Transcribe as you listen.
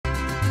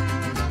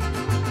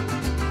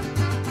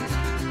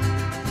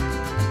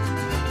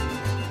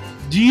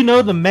Do you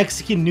know the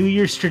Mexican New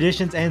Year's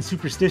traditions and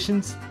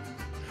superstitions?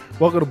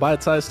 Welcome to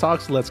ByteSized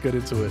Talks. Let's get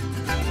into it.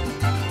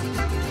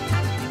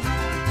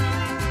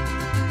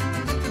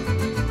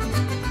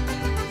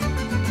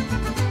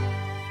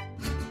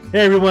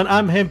 Hey everyone,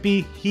 I'm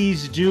Hempy.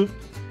 He's Jupe.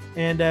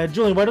 And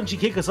Julian, why don't you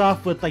kick us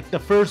off with like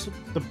the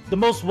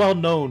most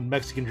well-known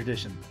Mexican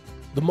tradition?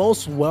 The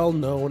most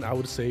well-known, I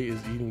would say, is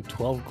eating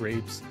 12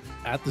 grapes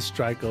at the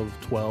strike of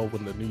 12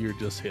 when the New Year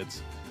just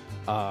hits.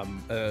 At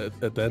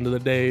the end of the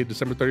day,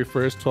 December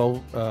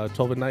 31st,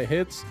 12 at night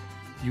hits.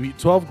 You eat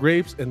 12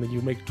 grapes and then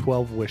you make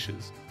 12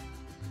 wishes.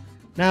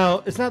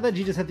 Now, it's not that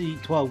you just have to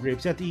eat 12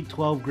 grapes. You have to eat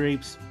 12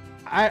 grapes.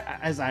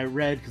 As I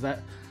read, because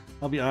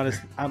I'll be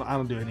honest, I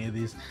don't do any of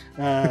these.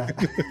 Yeah,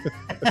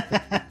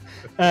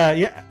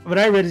 what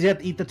I read is you have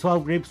to eat the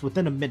 12 grapes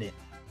within a minute.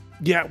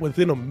 Yeah,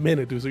 within a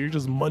minute, dude. So you're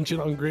just munching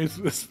on grapes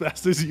as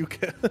fast as you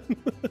can.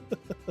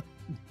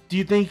 Do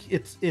you think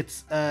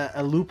it's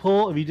a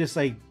loophole if you just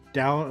like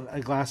down a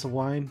glass of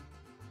wine?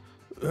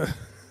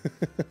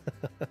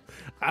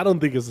 I don't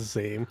think it's the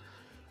same.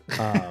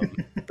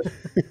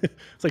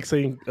 It's like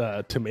saying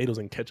tomatoes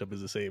and ketchup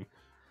is the same.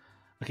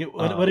 Okay,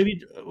 what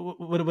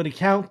would it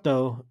count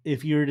though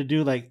if you were to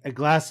do like a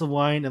glass of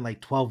wine and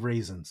like 12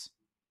 raisins?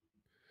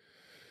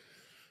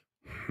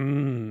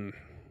 I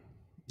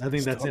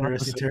think that's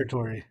interesting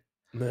territory.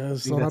 No,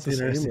 it's not the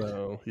same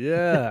though.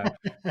 Yeah.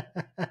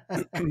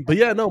 But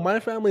yeah, no, my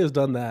family has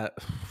done that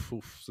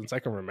since I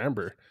can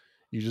remember.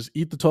 You just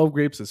eat the 12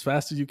 grapes as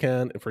fast as you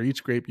can, and for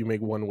each grape you make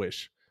one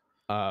wish,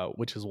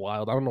 which is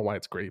wild. I don't know why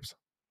it's grapes.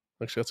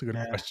 Actually, that's a good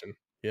question.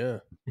 Yeah.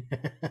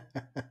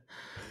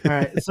 All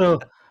right, so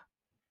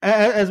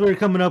as we were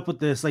coming up with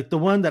this, like the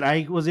one that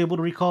I was able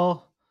to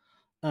recall,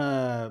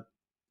 I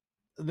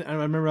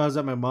remember I was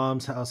at my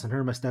mom's house and her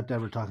and my stepdad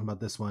were talking about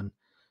this one.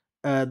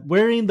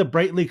 Wearing the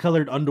brightly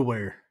colored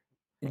underwear.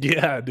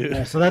 Yeah, dude.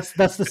 Yeah, so that's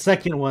the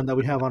second one that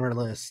we have on our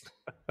list.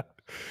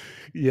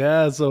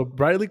 Yeah, so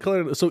brightly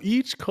colored. So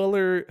each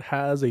color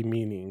has a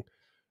meaning.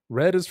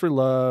 Red is for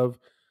love.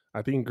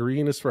 I think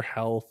green is for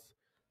health.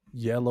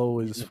 Yellow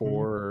is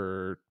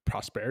for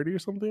prosperity or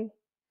something.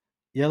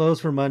 Yellow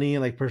is for money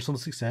and like personal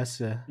success.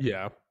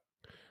 Yeah.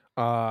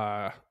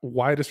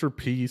 White is for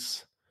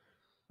peace.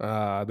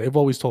 They've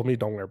always told me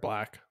don't wear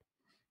black.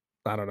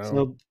 I don't know.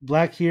 So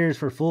black here is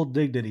for full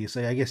dignity.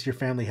 So I guess your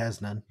family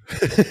has none.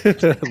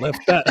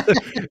 Left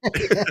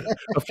that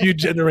a few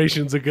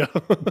generations ago.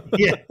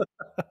 Yeah.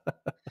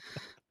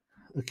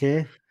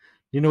 Okay.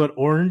 You know what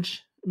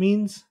orange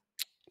means?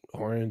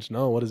 Orange?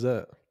 No, what is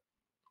that?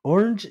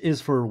 Orange is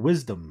for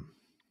wisdom.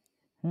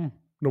 No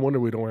wonder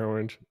we don't wear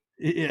orange.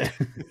 Yeah.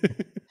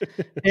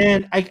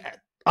 And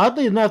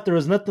oddly enough, there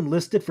was nothing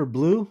listed for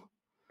blue,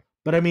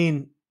 but I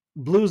mean,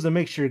 blue is a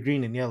mixture of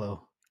green and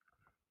yellow,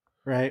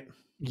 right?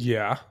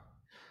 Yeah.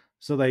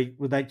 So like,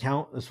 would that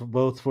count as for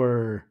both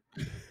for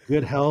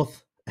good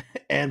health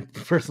and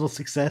personal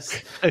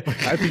success? I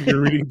think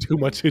you're reading too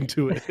much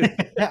into it.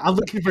 I'm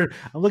looking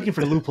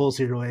for loopholes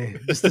here, way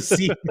just to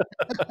see.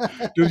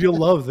 Dude, you'll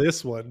love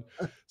this one.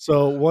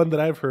 So one that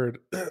I've heard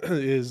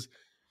is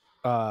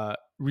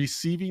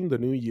receiving the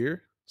new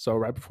year. So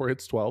right before it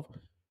hits 12,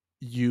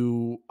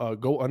 you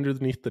go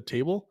underneath the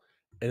table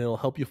and it'll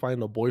help you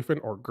find a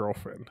boyfriend or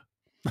girlfriend.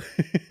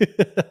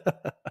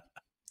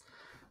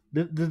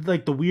 Did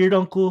like the weird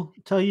uncle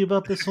tell you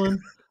about this one?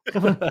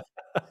 Come on.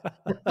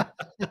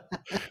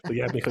 So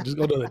yeah, Mika, just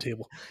go to the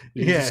table.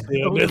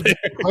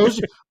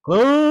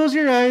 Close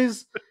your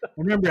eyes.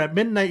 Remember, at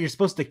midnight you're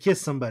supposed to kiss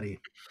somebody.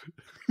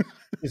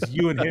 It's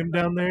you and him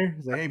down there.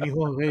 It's like, hey,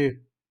 mijo, hey.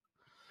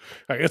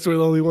 I guess we're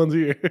the only ones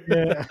here.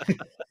 Yeah.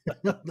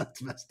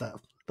 That's messed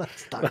up.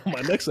 That's dark.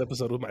 My next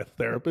episode with my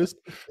therapist.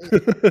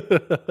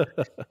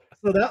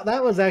 So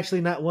that was actually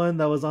not one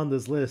that was on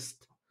this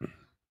list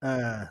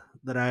that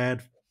I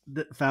had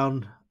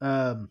found.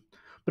 But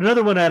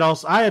another one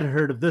I had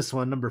heard of this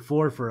one, number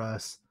 4 for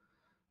us,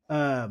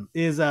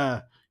 is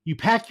you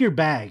pack your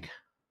bag.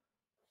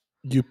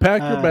 You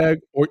pack your bag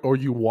or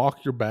you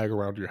walk your bag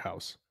around your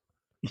house.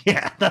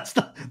 Yeah,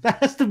 that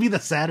has to be the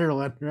sadder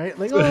one, right?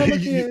 Like,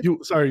 you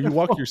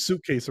walk your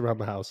suitcase around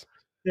the house.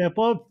 Yeah,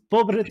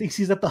 Pobre thinks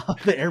he's at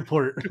the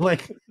airport.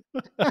 Like,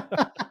 I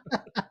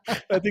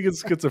think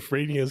it's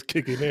schizophrenia is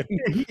kicking in.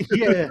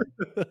 Yeah,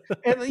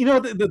 and you know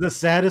the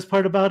saddest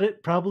part about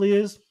it probably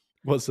is,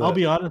 what's that? I'll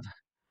be honest.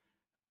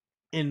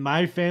 In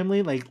my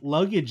family, like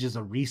luggage is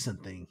a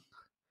recent thing.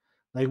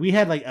 Like we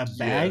had like a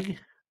bag,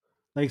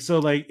 like so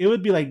like it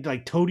would be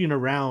like toting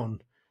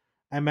around.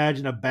 I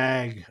imagine a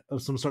bag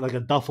of some sort, like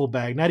a duffel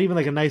bag, not even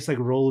like a nice like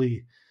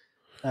rolly.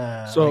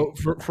 So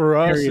like, for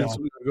us, since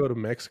we would go to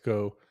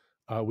Mexico,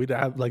 we'd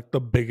have like the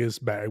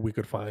biggest bag we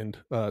could find,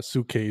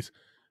 suitcase,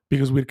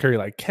 because we'd carry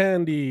like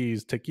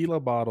candies,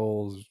 tequila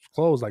bottles,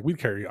 clothes. Like we'd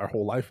carry our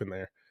whole life in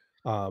there.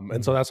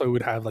 And so that's why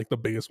we'd have like the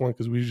biggest one,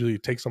 because we usually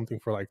take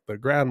something for like the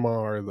grandma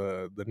or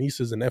the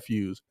nieces and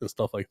nephews and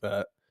stuff like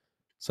that.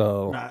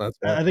 So that's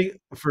why. I think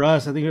for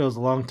us, I think it was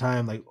a long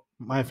time. Like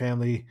my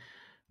family,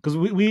 because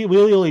we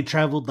only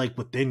traveled like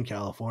within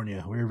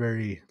California. We were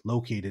very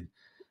located.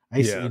 I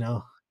used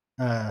to,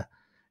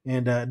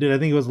 and dude, I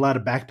think it was a lot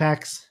of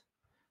backpacks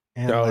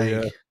and Oh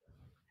yeah.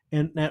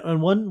 and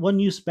one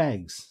use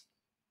bags.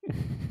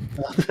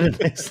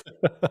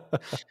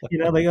 You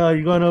know, like, oh,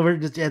 you're going over,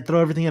 just throw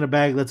everything in a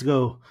bag. Let's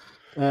go.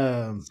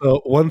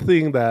 So one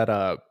thing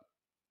that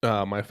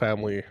my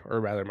family,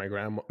 or rather my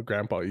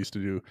grandpa used to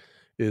do,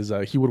 is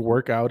he would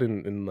work out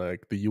in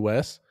like the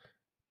U.S.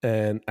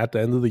 and at the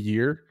end of the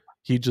year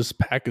he'd just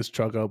pack his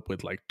truck up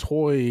with like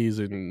toys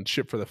and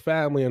shit for the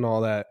family and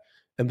all that,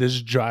 and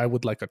just drive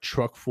with like a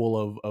truck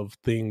full of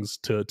things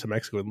to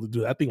Mexico. And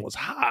dude, that thing was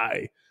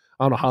high.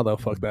 I don't know how the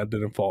fuck that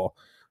didn't fall,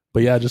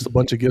 but yeah, just a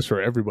bunch of gifts for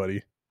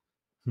everybody.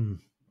 Hmm.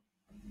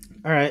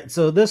 All right,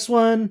 so this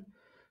one,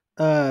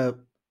 uh,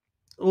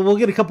 we'll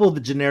get a couple of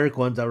the generic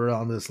ones that were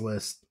on this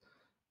list.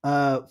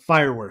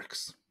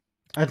 Fireworks.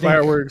 I think,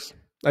 Fireworks.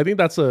 I think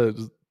that's a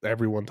just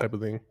everyone type of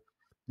thing.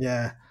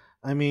 yeah.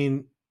 I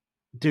mean,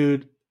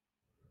 dude,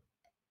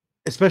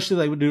 especially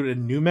like we do it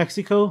in New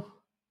Mexico.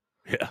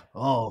 Yeah.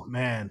 Oh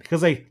man,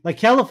 because like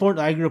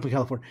California, I grew up in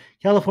California.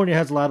 California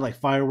has a lot of like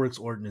fireworks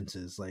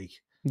ordinances. Like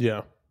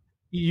Yeah.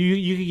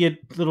 you can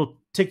get little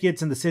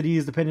tickets in the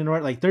cities depending on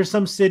where. Like there's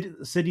some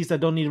cities that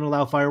don't even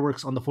allow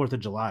fireworks on the 4th of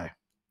July.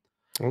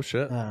 Oh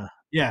shit.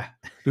 Yeah.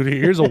 Dude,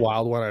 here's a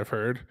wild one I've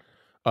heard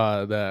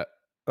that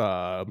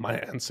my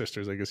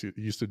ancestors, I guess,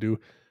 used to do,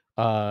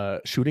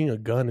 shooting a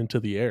gun into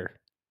the air.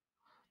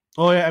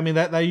 Oh yeah. I mean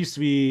that used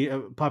to be a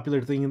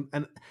popular thing,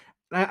 and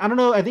I don't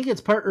know. I think it's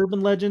part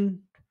urban legend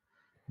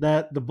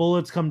that the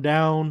bullets come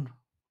down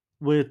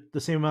with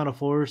the same amount of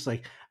force.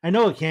 Like I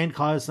know it can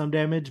cause some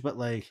damage, but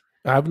like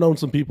I've known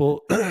some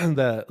people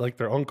that like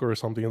their uncle or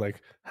something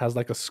like has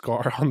like a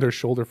scar on their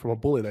shoulder from a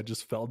bullet that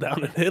just fell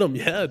down and hit them.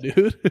 Yeah,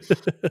 dude.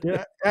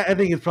 yeah, I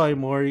think it's probably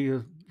more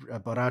you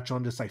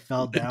Borracho just like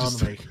fell It down,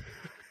 just like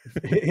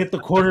hit the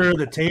corner of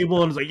the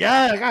table, and was like,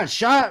 "Yeah, I got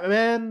shot,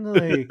 man!"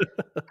 Like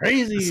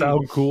crazy.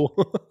 sound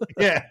cool.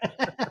 Yeah,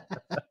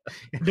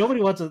 and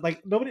nobody wants to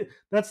like nobody.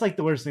 That's like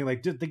the worst thing.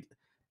 Like just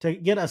to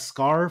get a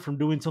scar from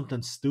doing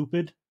something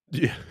stupid.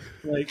 Yeah,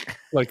 Like,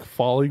 like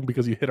falling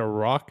because you hit a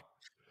rock.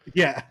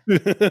 yeah.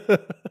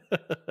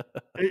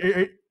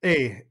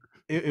 Hey,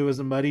 it was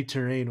a muddy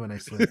terrain when I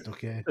slipped.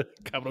 Okay.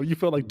 Cabrón, you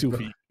felt like 2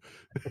 feet.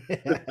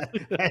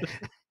 Yeah.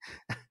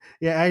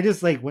 Yeah, I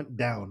just like went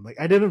down. Like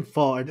I didn't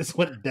fall. I just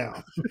went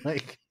down.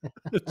 Like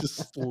It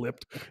just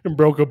slipped and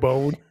broke a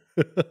bone.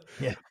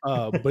 yeah,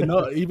 But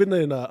no, even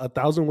in A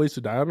Thousand Ways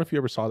to Die, I don't know if you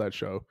ever saw that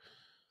show.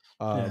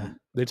 yeah.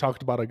 They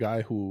talked about a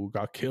guy who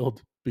got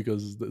killed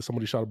because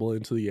somebody shot a bullet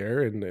into the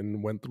air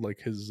and went through like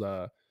his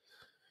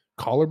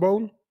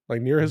collarbone,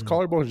 like near his Mhm.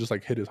 collarbone, and just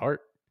like hit his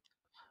heart.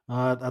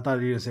 I thought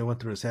you were gonna say it went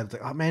through his head. It's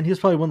like, oh man, he was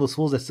probably one of those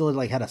fools that still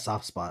like had a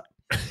soft spot.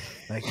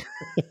 Like,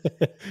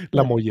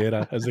 La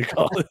mollera, as they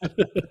call it.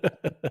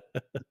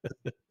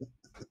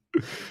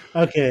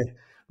 okay,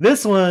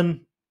 this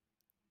one,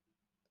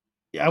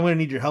 yeah, I'm gonna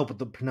need your help with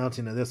the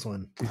pronouncing of this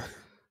one.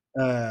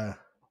 Uh,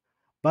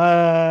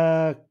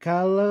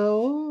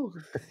 Bacalao.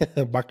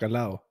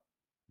 Bacalao.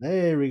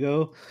 There we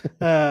go.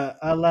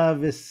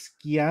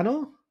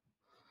 Alavisciano.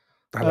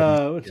 Which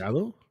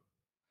Alaviscado?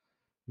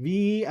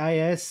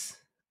 VIS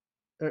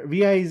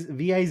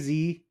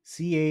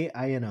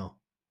VIZCAINO.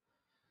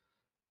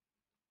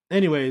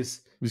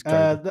 Anyways,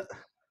 Vizcaino.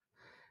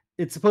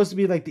 it's supposed to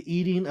be like the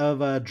eating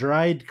of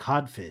dried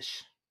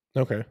codfish,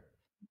 Okay.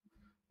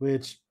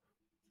 which,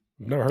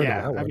 Never heard of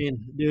yeah, that I one.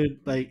 mean, dude,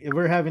 like if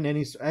we're having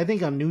any, I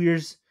think on New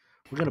Year's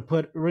we're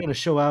gonna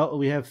show out.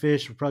 We have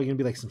fish. We're probably gonna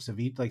be like some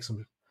ceviche, like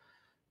some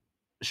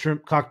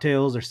shrimp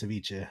cocktails or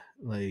ceviche.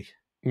 Like,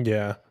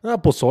 Yeah.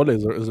 Pozole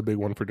is a big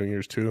one for New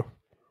Year's too.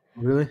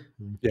 really?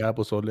 Yeah,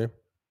 pozole.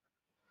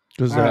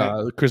 Because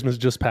All right, Christmas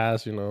just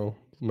passed,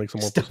 make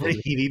some more still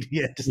pozole. eating.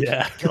 Yeah, just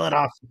Yeah. kill it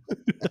off.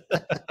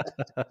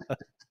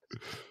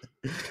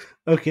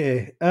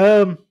 Okay.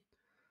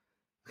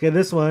 Okay,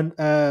 this one.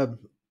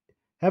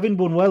 Having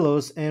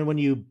buñuelos, and when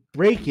you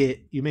break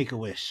it, you make a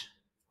wish.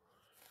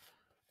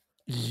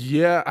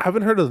 Yeah, I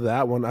haven't heard of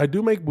that one. I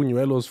do make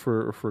buñuelos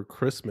for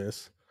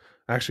Christmas.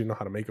 I actually know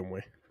how to make them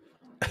way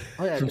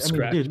Oh yeah, from I mean,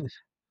 scratch, dude,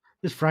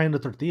 just frying the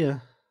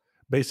tortilla.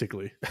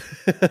 basically.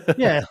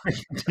 Yeah,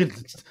 dude,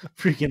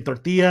 freaking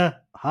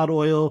tortilla, hot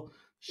oil,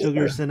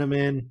 sugar, Yeah.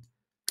 cinnamon.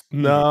 Eat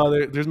it. No,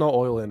 there's no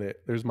oil in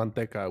it. There's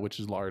manteca, which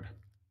is lard.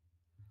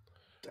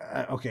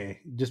 Okay,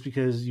 just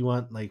because you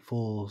want like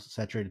full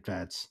saturated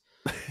fats.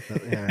 So,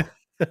 yeah,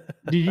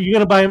 dude, you're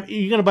gonna buy them.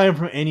 You're gonna buy them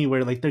from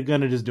anywhere. Like they're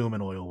gonna just do them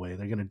in oil way.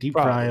 They're gonna deep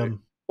fry Probably.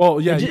 them.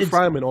 Well, yeah, you It's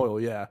fry them in oil,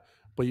 yeah,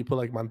 but you put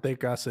like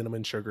manteca,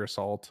 cinnamon, sugar,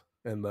 salt,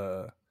 and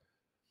the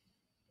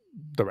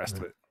rest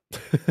of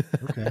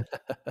okay. it.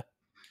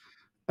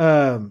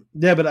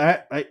 Yeah,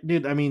 but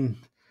dude, I mean,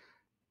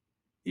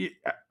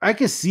 I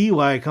can see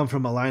why I come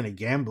from a line of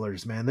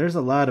gamblers, man. There's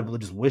a lot of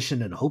just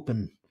wishing and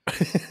hoping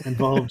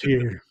involved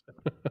here.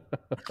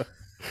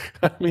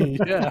 I mean,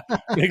 yeah,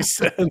 makes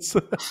sense.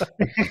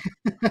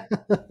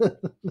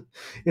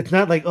 It's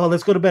not like, oh,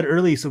 let's go to bed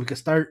early so we can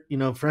start,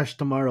 fresh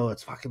tomorrow.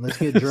 It's fucking, let's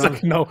get It's drunk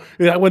like, no,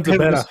 yeah, I went to and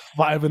bed at just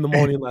 5 in the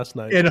morning last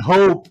night. and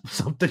hope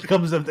something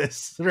comes of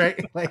this,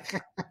 right?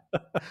 Like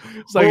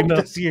It's like, hope no,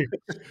 this year.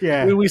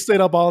 Yeah. we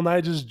stayed up all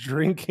night just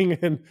drinking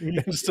and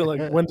still like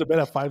Yeah. went to bed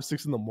at 5,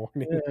 6 in the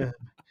morning. Yeah.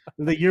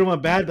 The year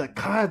went bad, like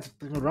God,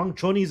 the wrong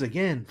chonies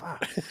again.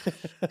 Fuck.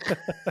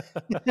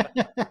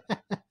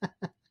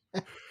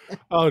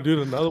 Oh,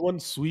 dude, another one,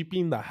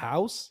 sweeping the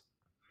house.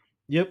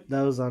 Yep,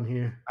 that was on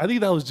here. I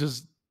think that was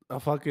just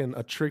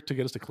a trick to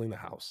get us to clean the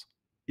house.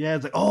 Yeah,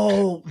 it's like,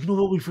 oh, you know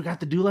what we forgot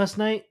to do last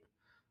night?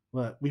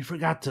 What? We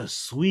forgot to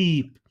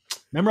sweep.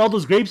 Remember all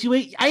those grapes you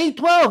ate? I ate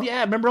 12.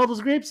 Yeah, remember all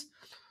those grapes?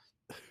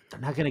 They're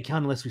not gonna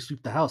count unless we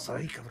sweep the house.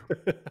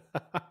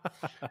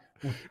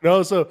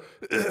 No, so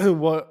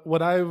what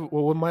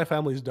my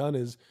family's done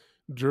is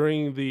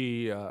during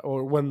the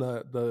or when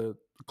the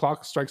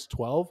clock strikes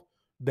 12,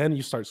 then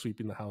you start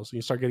sweeping the house and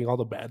you start getting all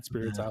the bad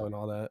spirits out and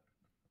all that.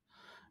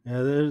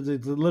 Yeah,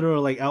 it's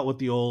literally like out with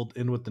the old,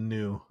 in with the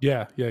new.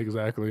 Yeah,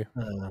 exactly.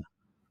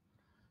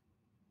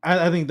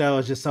 I think that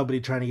was just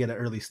somebody trying to get an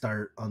early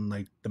start on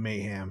like the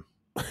mayhem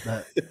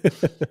that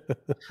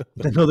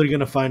they know they're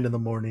gonna find in the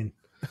morning.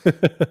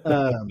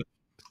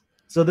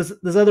 So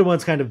this other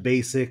one's kind of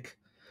basic.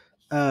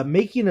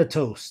 Making a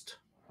toast.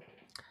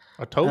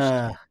 A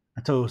toast?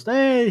 A toast.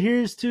 Hey,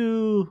 here's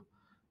to,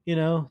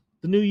 the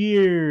new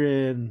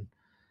year. And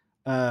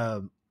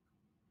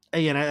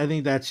again, I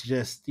think that's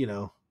just,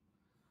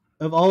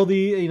 of all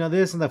the,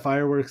 this and the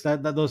fireworks,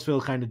 that those feel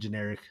kind of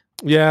generic.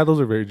 Yeah, those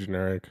are very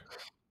generic.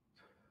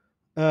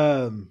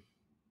 Yeah,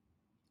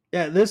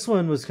 this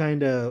one was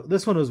kind of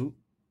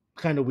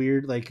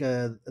weird. Like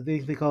I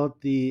think they call it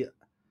the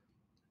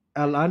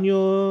Al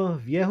Año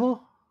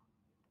Viejo.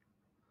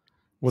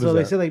 So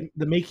they say like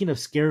the making of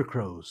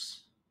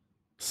scarecrows.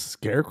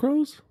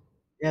 Scarecrows?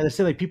 Yeah, they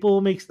say like people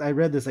will make. I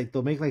read this, like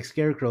they'll make like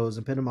scarecrows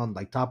and put them on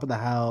like top of the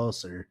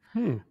house or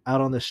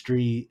out on the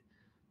street.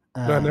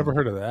 No, I never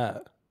heard of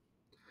that.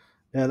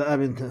 Yeah, I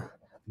mean,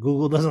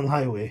 Google doesn't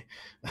lie. Way.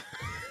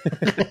 It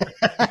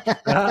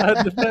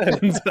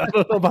depends. I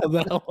don't know about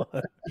that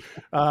one.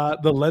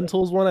 The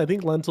lentils one, I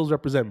think lentils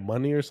represent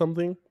money or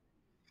something.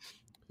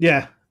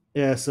 Yeah.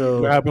 So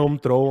you grab them,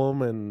 throw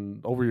them,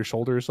 and over your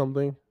shoulder or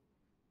something.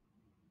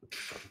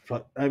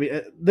 I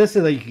mean, this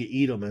is like you can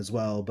eat them as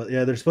well, but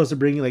yeah, they're supposed to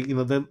bring you like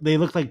they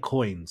look like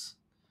coins.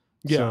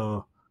 Yeah.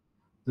 So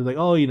they're like,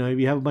 oh, if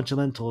you have a bunch of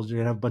lentils, you're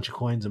gonna have a bunch of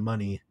coins and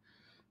money.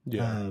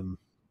 Yeah.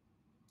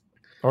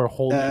 Or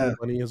holding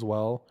money as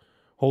well.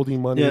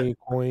 Holding money,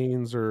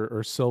 coins,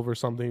 or silver,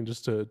 something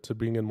just to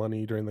bring in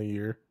money during the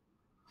year.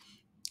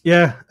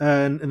 Yeah,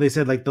 and they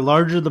said like the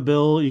larger the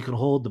bill you can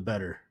hold, the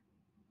better.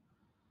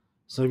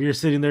 So if you're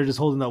sitting there just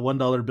holding that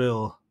 $1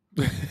 bill,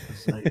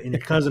 like, and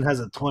your cousin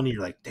has a 20,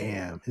 you're like,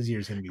 damn, his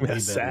year's gonna be way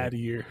better. Sad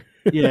year.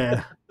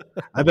 Yeah,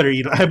 I better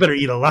eat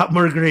a lot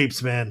more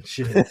grapes, man.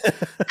 Shit,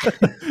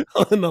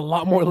 and a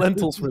lot more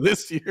lentils for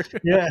this year.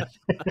 Yeah.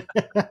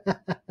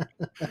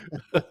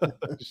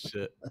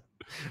 Shit.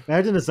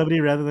 Imagine if somebody,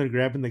 rather than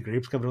grabbing the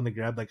grapes, could only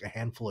grab like a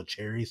handful of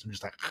cherries and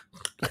just like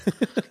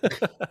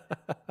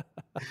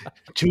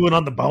chewing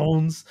on the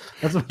bones.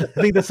 I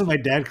think that's what my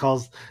dad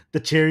calls the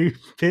cherry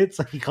pits.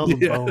 Like he calls them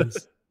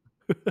bones.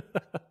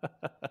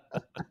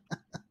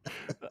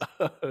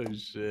 Oh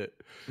shit!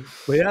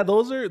 But yeah,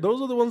 those are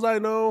the ones I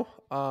know.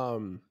 I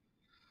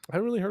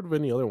haven't really heard of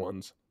any other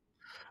ones.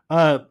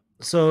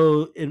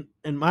 So in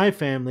my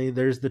family,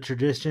 there's the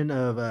tradition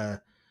of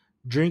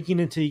drinking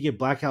until you get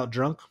blackout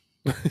drunk.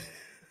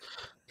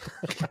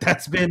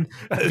 That's been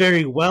a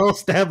very well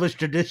established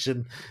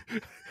tradition.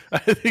 I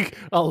think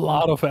a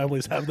lot of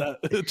families have that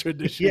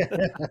tradition.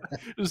 Yeah.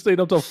 Just staying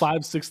up till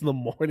 5, 6 in the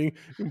morning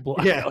and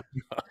blackout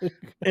drunk.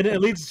 And it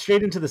leads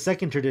straight into the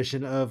second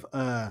tradition of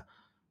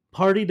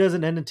party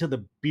doesn't end until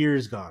the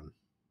beer's gone.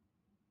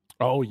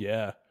 Oh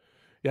yeah.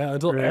 Yeah,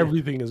 until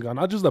everything is gone.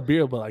 Not just the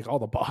beer, but like all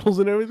the bottles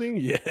and everything.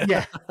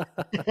 Yeah.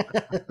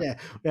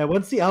 Yeah.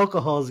 Once the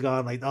alcohol is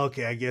gone, like,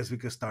 okay, I guess we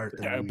could start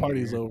the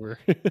party's over.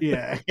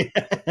 Yeah.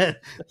 The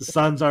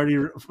sun's already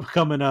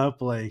coming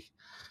up. Like,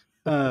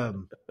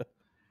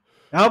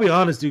 I'll be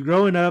honest, dude,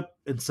 growing up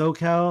in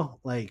SoCal,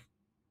 like,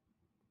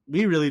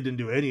 we really didn't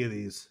do any of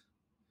these.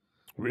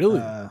 Really?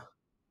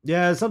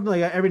 Yeah, something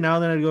like every now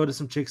and then I'd go to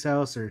some chick's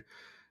house or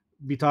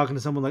be talking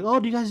to someone like, oh,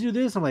 do you guys do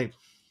this? I'm like,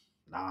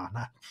 nah,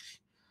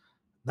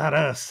 not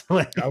us.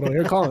 Like, I don't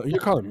know, you're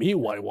calling me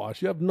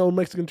whitewash. You have no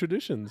Mexican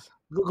traditions.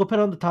 Go put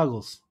on the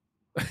toggles.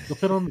 Go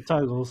put on the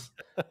toggles.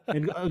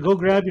 And go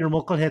grab your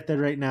molcajete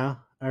right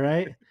now. All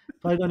right?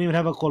 Probably don't even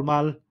have a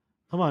colmal.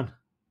 Come on.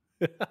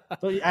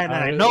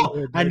 I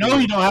know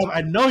you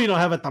don't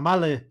have a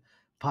tamale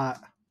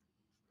pot.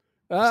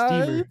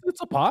 Steamer.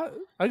 It's a pot.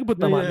 I can put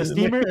tamale. A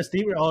steamer.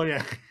 Oh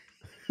yeah.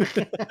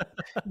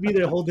 Be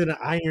there holding an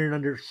iron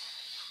under.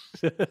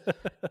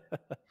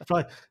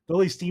 Probably the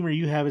only steamer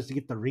you have is to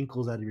get the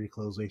wrinkles out of your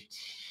clothes.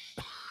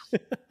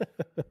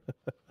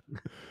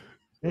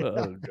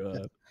 Oh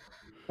god.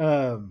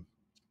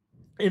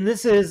 And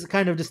this is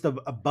kind of just a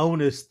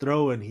bonus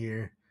throw in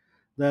here.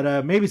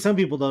 that maybe some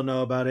people don't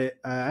know about it.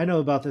 I know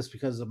about this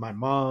because of my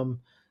mom.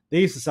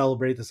 They used to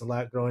celebrate this a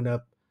lot growing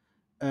up.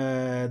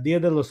 Dia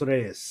de los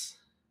Reyes.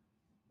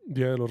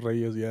 Dia de los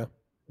Reyes, yeah.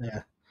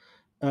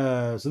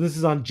 Yeah. So this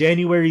is on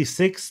January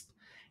 6th.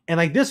 And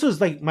like this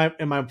was like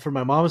for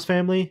my mom's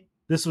family,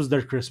 this was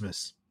their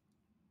Christmas.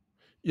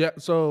 Yeah,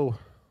 so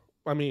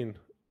I mean,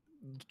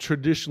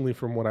 traditionally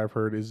from what I've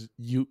heard is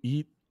you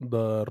eat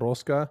the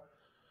rosca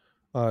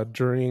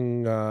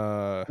during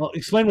Well,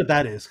 explain what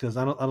that is, because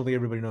I don't think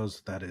everybody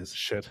knows what that is.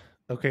 Shit.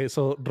 Okay,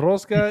 so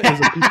rosca is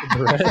a piece of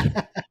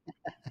bread.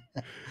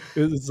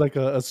 It's like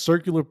a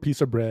circular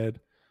piece of bread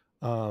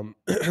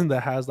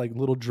that has like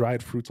little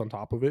dried fruits on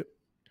top of it.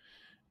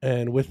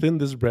 And within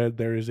this bread,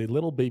 there is a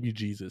little baby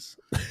Jesus.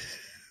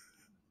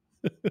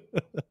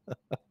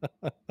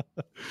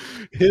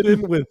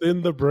 Hidden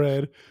within the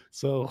bread.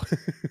 So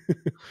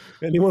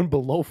anyone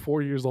below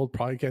 4 years old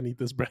probably can't eat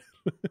this bread.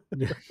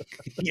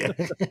 Yeah.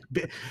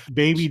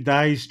 Baby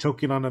dies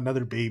choking on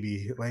another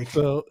baby. Like,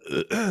 so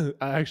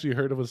I actually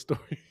heard of a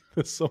story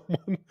that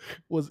someone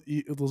was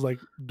like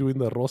doing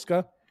the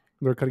rosca.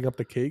 They were cutting up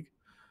the cake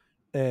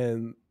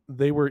and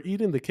they were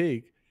eating the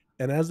cake,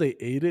 and as they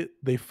ate it,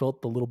 they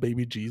felt the little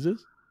baby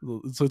Jesus.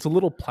 So it's a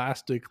little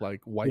plastic like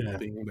white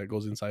thing that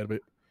goes inside of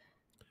it.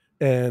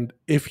 And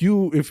if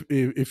you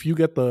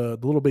get the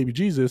little baby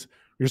Jesus,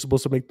 you're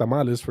supposed to make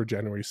tamales for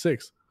January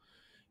 6th.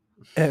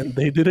 And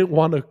they didn't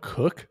want to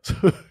cook,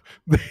 so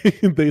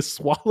they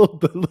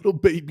swallowed the little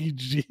baby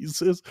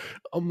Jesus.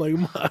 I'm like,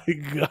 my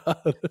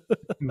God.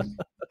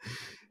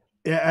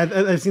 Yeah,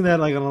 I've seen that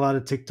like on a lot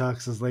of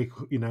TikToks. Is like,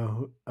 you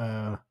know,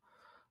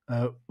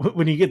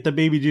 when you get the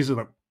baby Jesus,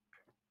 like,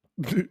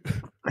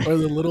 or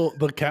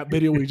the cat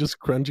video where you're just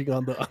crunching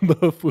on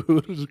the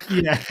food.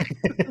 Yeah.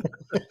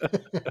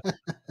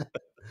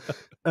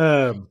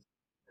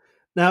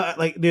 Now,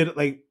 like, dude,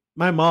 like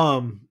my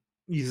mom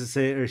used to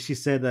say, or she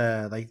said,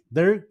 like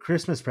their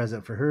Christmas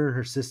present for her and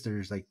her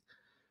sisters, like,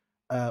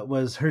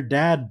 was her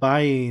dad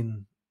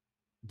buying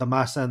the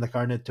masa and the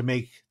carne to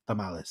make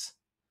tamales.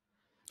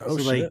 Oh,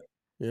 so, shit. Like,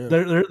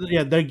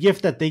 yeah. Their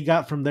gift that they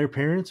got from their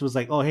parents was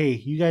like, oh, hey,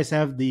 you guys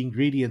have the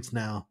ingredients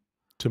now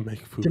to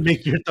make food, to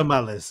make your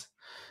tamales.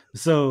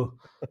 So,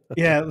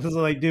 yeah, this is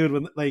like, dude,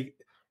 when like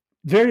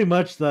very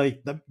much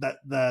like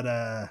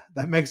that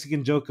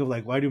Mexican joke of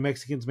like, why do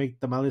Mexicans make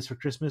tamales for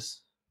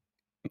Christmas?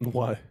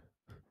 Why?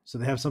 So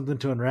they have something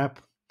to unwrap.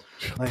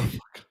 Shut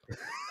like,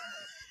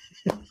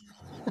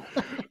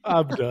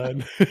 I'm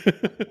done.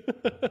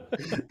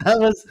 That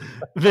was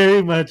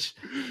very much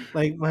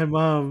like my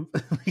mom,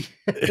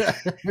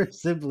 her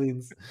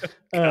siblings.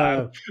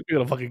 You're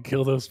gonna fucking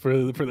kill us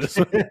for this.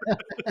 Shut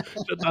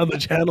down the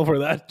channel for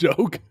that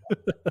joke.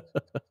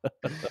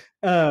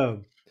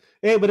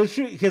 Hey, but it's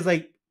true because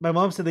like my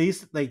mom said they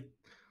used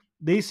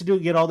to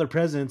get all their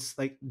presents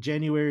like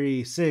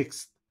January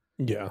 6th.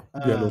 Yeah,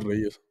 Los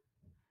Reyes.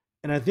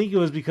 And I think it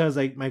was because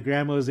like my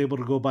grandma was able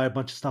to go buy a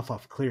bunch of stuff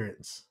off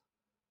clearance.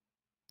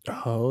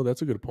 Oh,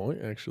 that's a good point,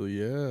 actually.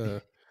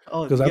 Yeah,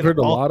 Oh, because I've heard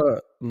a lot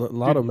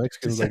of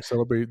Mexicans like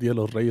celebrate Dia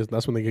de los Reyes, and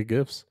that's when they get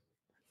gifts.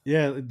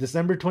 Yeah,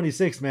 December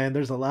 26th, man.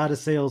 There's a lot of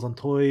sales on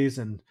toys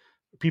and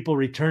people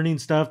returning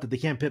stuff that they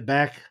can't put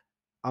back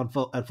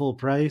at full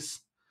price.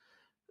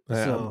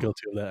 I'm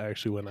guilty of that. I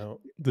actually went out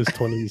this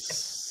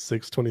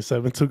 26,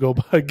 27 to go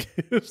buy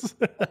gifts.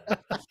 And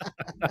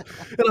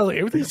I was like,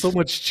 everything's so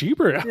much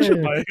cheaper. I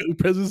should buy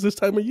presents this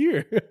time of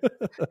year.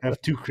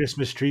 Have 2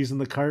 Christmas trees in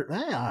the cart.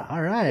 Ah,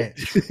 all right.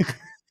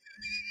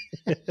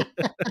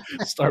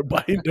 Start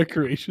buying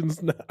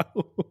decorations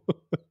now.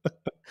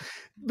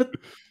 But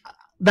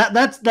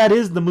that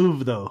is the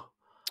move, though.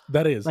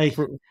 That is like,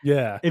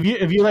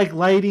 if you like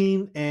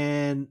lighting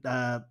and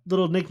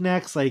little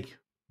knickknacks, like,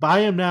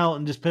 buy them now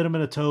and just put them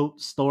in a tote,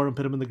 store them,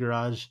 put them in the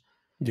garage.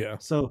 Yeah.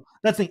 So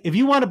that's the thing. If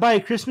you want to buy a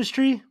Christmas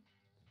tree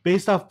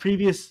based off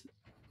previous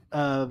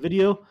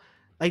video,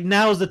 like,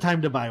 now is the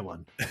time to buy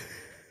one.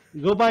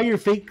 You go buy your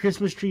fake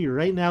Christmas tree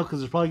right now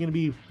because it's probably going to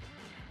be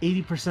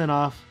 80%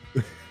 off,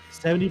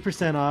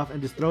 70% off,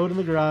 and just throw it in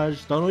the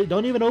garage.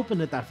 Don't even open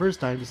it that first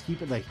time. Just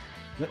keep it like,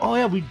 oh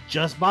yeah, we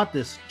just bought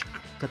this.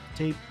 Cut the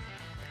tape.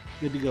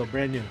 Good to go.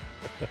 Brand new.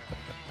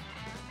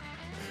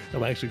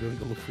 I'm actually going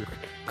to look for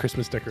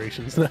Christmas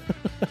decorations now.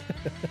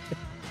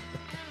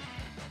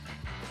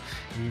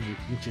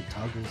 Get your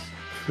toggles.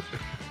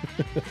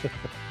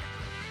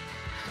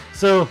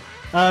 So,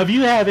 if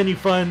you have any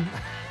fun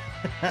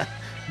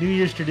New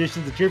Year's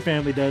traditions that your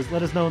family does,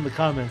 let us know in the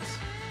comments.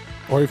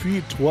 Or if you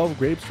eat 12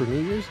 grapes for New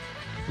Year's,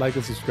 like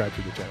and subscribe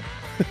to the channel.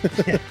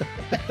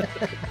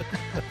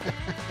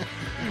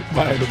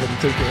 Bye, everybody.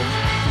 Take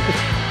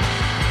care.